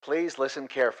Please listen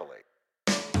carefully.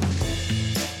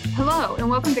 Hello, and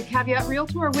welcome to Caveat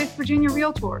Realtor with Virginia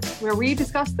Realtors, where we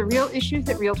discuss the real issues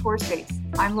that realtors face.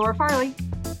 I'm Laura Farley.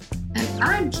 And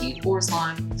I'm Kate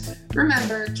Orslon.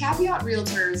 Remember, Caveat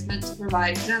Realtor is meant to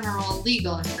provide general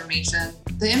legal information.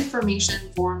 The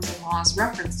information, forms, and laws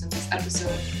referenced in this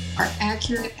episode are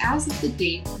accurate as of the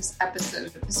date this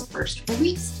episode is first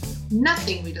released.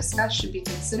 Nothing we discuss should be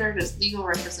considered as legal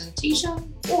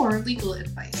representation or legal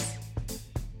advice.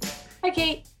 Hi,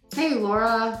 Kate. Hey,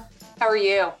 Laura. How are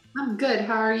you? I'm good.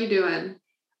 How are you doing?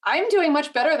 I'm doing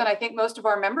much better than I think most of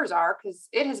our members are, because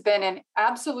it has been an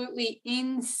absolutely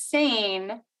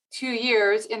insane 2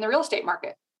 years in the real estate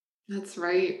market. That's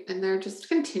right. And there just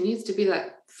continues to be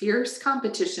that fierce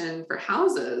competition for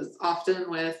houses, often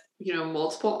with,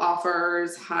 multiple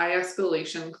offers, high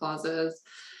escalation clauses.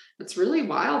 It's really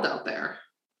wild out there.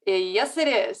 Yes, it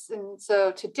is. And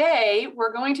so today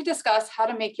we're going to discuss how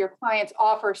to make your client's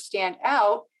offer stand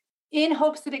out in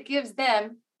hopes that it gives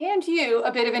them and you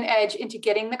a bit of an edge into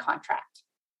getting the contract.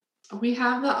 We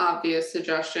have the obvious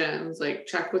suggestions, like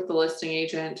check with the listing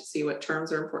agent to see what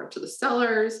terms are important to the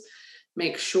sellers.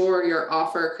 Make sure your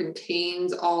offer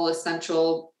contains all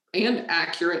essential and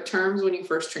accurate terms when you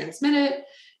first transmit it.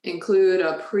 Include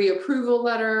a pre-approval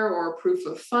letter or proof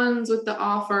of funds with the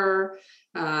offer,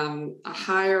 a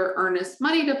higher earnest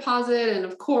money deposit, and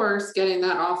of course, getting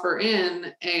that offer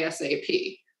in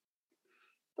ASAP.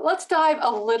 Let's dive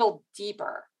a little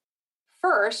deeper.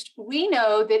 First, we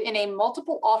know that in a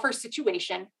multiple offer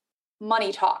situation,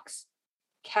 money talks.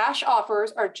 Cash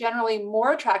offers are generally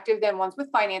more attractive than ones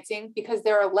with financing because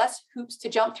there are less hoops to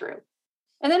jump through.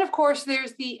 And then, of course,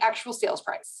 there's the actual sales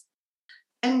price.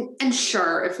 And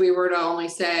sure, if we were to only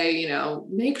say,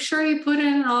 make sure you put in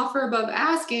an offer above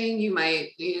asking, you might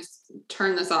just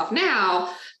turn this off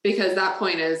now because that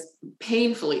point is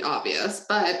painfully obvious,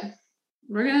 but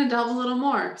we're going to delve a little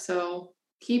more. So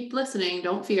keep listening.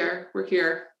 Don't fear. We're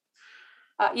here.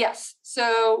 Yes.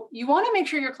 So you want to make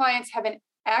sure your clients have an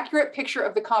accurate picture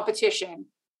of the competition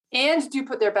and do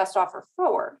put their best offer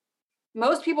forward.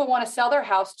 Most people want to sell their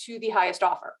house to the highest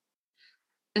offer.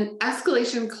 An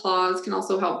escalation clause can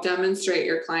also help demonstrate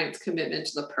your client's commitment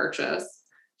to the purchase.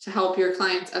 To help your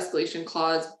client's escalation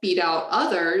clause beat out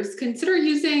others, consider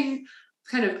using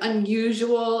kind of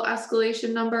unusual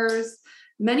escalation numbers.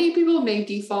 Many people may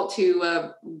default to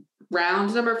a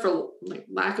round number, for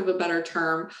lack of a better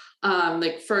term.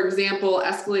 For example,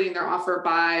 escalating their offer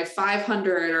by $500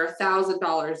 or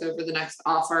 $1,000 over the next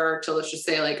offer to, let's just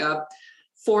say, like a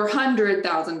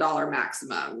 $400,000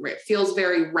 maximum. It feels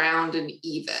very round and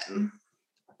even.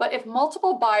 But if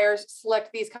multiple buyers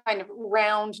select these kind of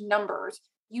round numbers,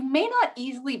 you may not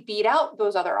easily beat out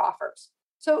those other offers.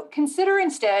 So consider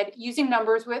instead using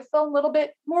numbers with a little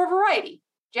bit more variety.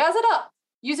 Jazz it up.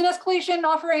 Use an escalation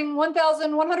offering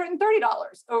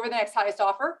 $1,130 over the next highest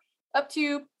offer, up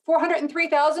to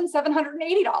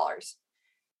 $403,780.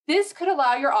 This could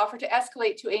allow your offer to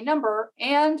escalate to a number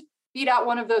and beat out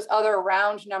one of those other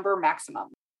round number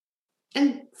maximums.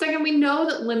 And second, we know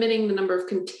that limiting the number of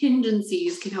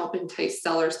contingencies can help entice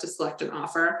sellers to select an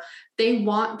offer. They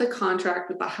want the contract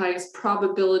with the highest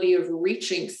probability of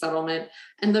reaching settlement,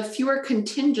 and the fewer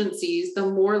contingencies, the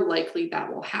more likely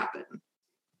that will happen.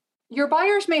 Your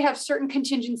buyers may have certain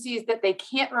contingencies that they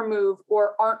can't remove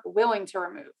or aren't willing to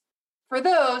remove. For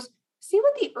those, see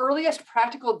what the earliest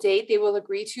practical date they will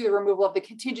agree to the removal of the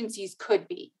contingencies could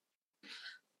be.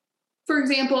 For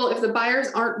example, if the buyers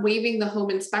aren't waiving the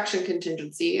home inspection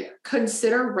contingency,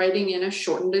 consider writing in a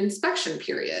shortened inspection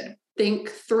period. Think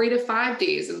 3 to 5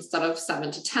 days instead of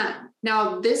 7 to 10.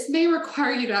 Now, this may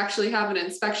require you to actually have an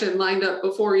inspection lined up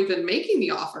before even making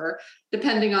the offer,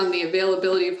 depending on the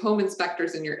availability of home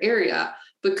inspectors in your area,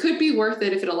 but could be worth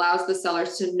it if it allows the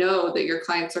sellers to know that your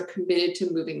clients are committed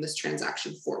to moving this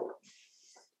transaction forward.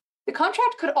 The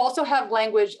contract could also have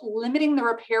language limiting the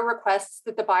repair requests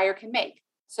that the buyer can make.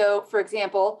 So, for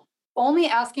example, only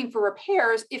asking for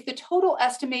repairs if the total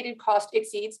estimated cost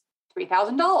exceeds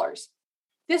 $3,000.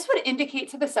 This would indicate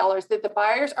to the sellers that the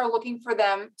buyers are looking for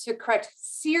them to correct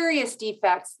serious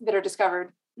defects that are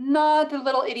discovered, not the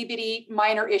little itty-bitty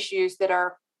minor issues that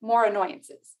are more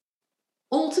annoyances.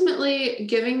 Ultimately,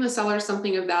 giving the seller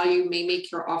something of value may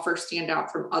make your offer stand out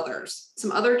from others.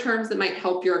 Some other terms that might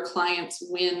help your clients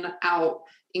win out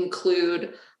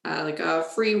include like a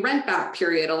free rent back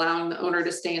period, allowing the owner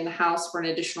to stay in the house for an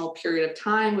additional period of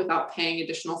time without paying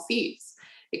additional fees.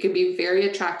 It can be very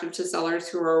attractive to sellers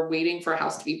who are waiting for a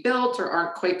house to be built or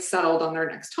aren't quite settled on their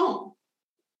next home.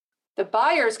 The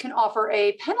buyers can offer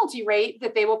a penalty rate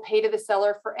that they will pay to the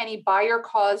seller for any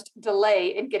buyer-caused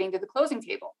delay in getting to the closing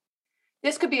table.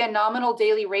 This could be a nominal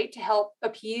daily rate to help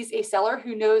appease a seller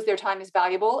who knows their time is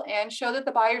valuable and show that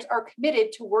the buyers are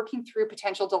committed to working through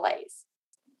potential delays.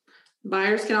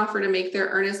 Buyers can offer to make their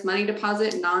earnest money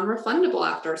deposit non-refundable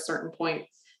after a certain point.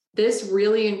 This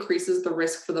really increases the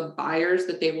risk for the buyers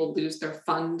that they will lose their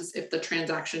funds if the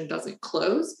transaction doesn't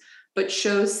close, but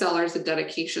shows sellers a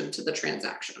dedication to the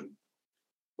transaction.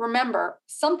 Remember,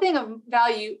 something of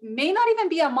value may not even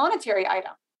be a monetary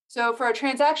item. So for a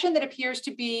transaction that appears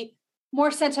to be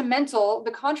more sentimental,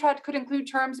 the contract could include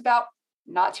terms about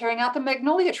not tearing out the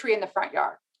magnolia tree in the front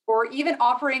yard, or even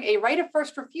offering a right of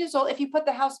first refusal if you put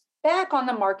the house back on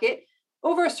the market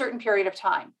over a certain period of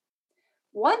time.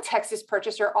 One Texas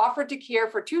purchaser offered to care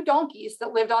for 2 donkeys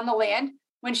that lived on the land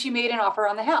when she made an offer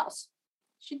on the house.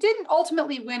 She didn't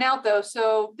ultimately win out though,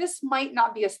 so this might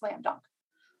not be a slam dunk.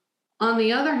 On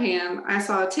the other hand, I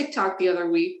saw a TikTok the other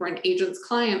week where an agent's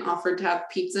client offered to have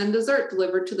pizza and dessert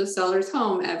delivered to the seller's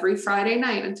home every Friday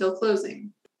night until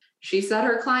closing. She said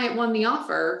her client won the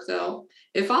offer, so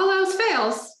if all else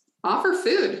fails, offer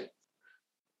food.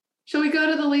 Shall we go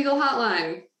to the legal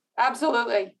hotline?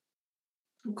 Absolutely.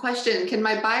 Question: can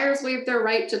my buyers waive their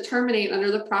right to terminate under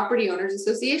the Property Owners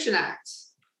Association Act?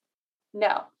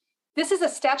 No, this is a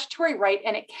statutory right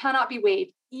and it cannot be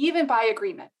waived, even by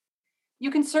agreement. You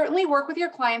can certainly work with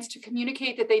your clients to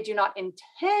communicate that they do not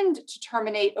intend to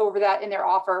terminate over that in their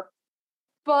offer,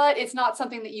 but it's not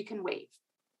something that you can waive.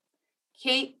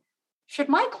 Kate, should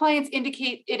my clients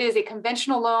indicate it is a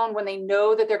conventional loan when they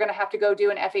know that they're going to have to go do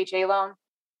an FHA loan?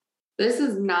 This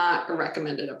is not a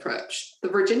recommended approach. The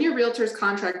Virginia Realtors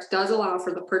contract does allow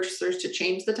for the purchasers to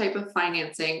change the type of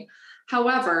financing.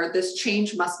 However, this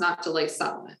change must not delay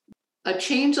settlement. A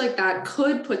change like that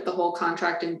could put the whole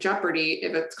contract in jeopardy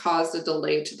if it's caused a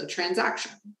delay to the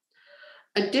transaction.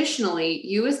 Additionally,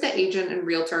 you as the agent and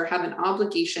realtor have an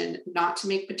obligation not to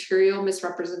make material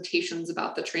misrepresentations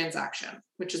about the transaction,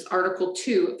 which is Article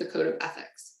 2 of the Code of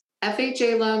Ethics.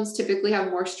 FHA loans typically have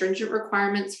more stringent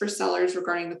requirements for sellers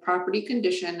regarding the property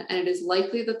condition, and it is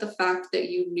likely that the fact that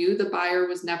you knew the buyer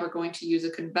was never going to use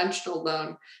a conventional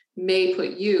loan may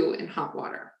put you in hot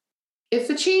water. If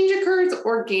the change occurs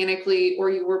organically or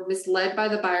you were misled by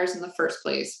the buyers in the first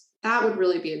place, that would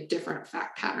really be a different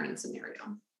fact pattern and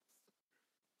scenario.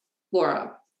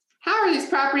 Laura, how are these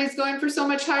properties going for so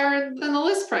much higher than the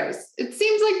list price? It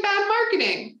seems like bad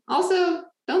marketing. Also,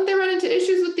 don't they run into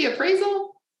issues with the appraisal?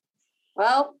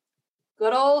 Well,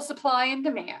 good old supply and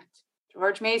demand.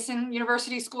 George Mason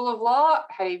University School of Law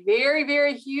had a very,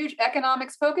 very huge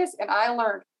economics focus, and I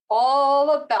learned all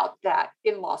about that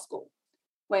in law school.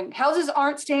 When houses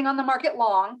aren't staying on the market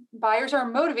long, buyers are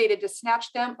motivated to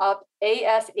snatch them up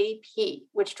ASAP,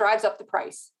 which drives up the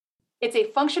price. It's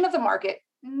a function of the market,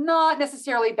 not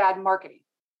necessarily bad marketing.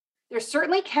 There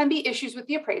certainly can be issues with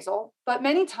the appraisal, but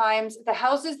many times the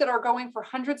houses that are going for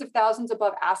hundreds of thousands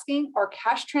above asking are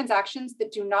cash transactions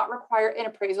that do not require an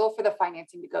appraisal for the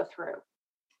financing to go through.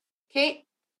 Kate,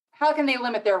 how can they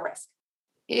limit their risk?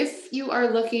 If you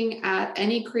are looking at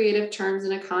any creative terms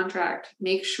in a contract,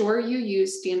 make sure you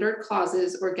use standard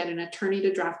clauses or get an attorney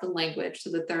to draft the language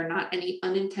so that there are not any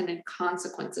unintended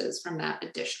consequences from that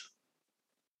addition.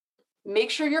 Make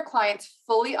sure your clients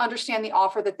fully understand the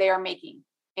offer that they are making,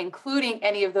 including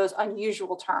any of those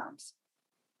unusual terms.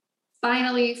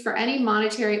 Finally, for any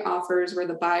monetary offers where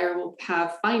the buyer will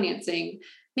have financing,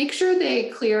 make sure they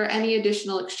clear any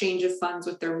additional exchange of funds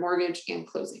with their mortgage and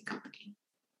closing company.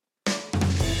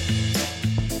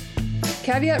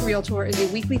 Caveat Realtor is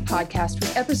a weekly podcast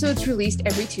with episodes released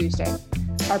every Tuesday.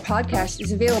 Our podcast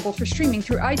is available for streaming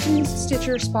through iTunes,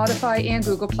 Stitcher, Spotify, and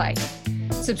Google Play.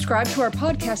 Subscribe to our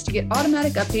podcast to get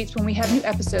automatic updates when we have new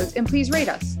episodes, and please rate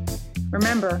us.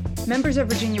 Remember, members of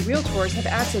Virginia Realtors have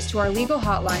access to our legal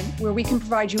hotline where we can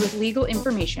provide you with legal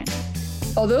information.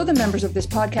 Although the members of this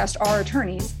podcast are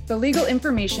attorneys, the legal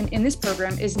information in this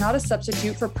program is not a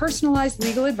substitute for personalized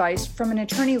legal advice from an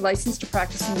attorney licensed to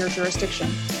practice in your jurisdiction.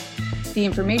 The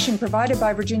information provided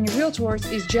by Virginia Realtors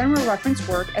is general reference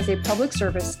work as a public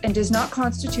service and does not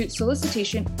constitute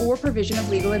solicitation or provision of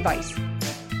legal advice.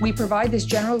 We provide this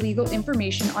general legal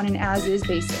information on an as-is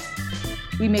basis.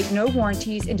 We make no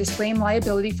warranties and disclaim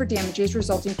liability for damages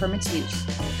resulting from its use.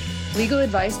 Legal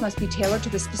advice must be tailored to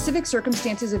the specific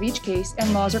circumstances of each case,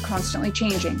 and laws are constantly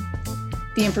changing.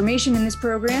 The information in this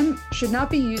program should not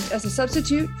be used as a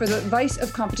substitute for the advice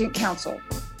of competent counsel.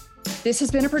 This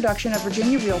has been a production of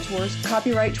Virginia Realtors,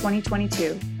 copyright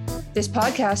 2022. This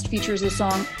podcast features the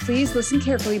song Please Listen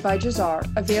Carefully by Jazar,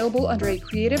 available under a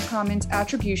Creative Commons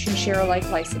Attribution Share-alike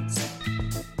license.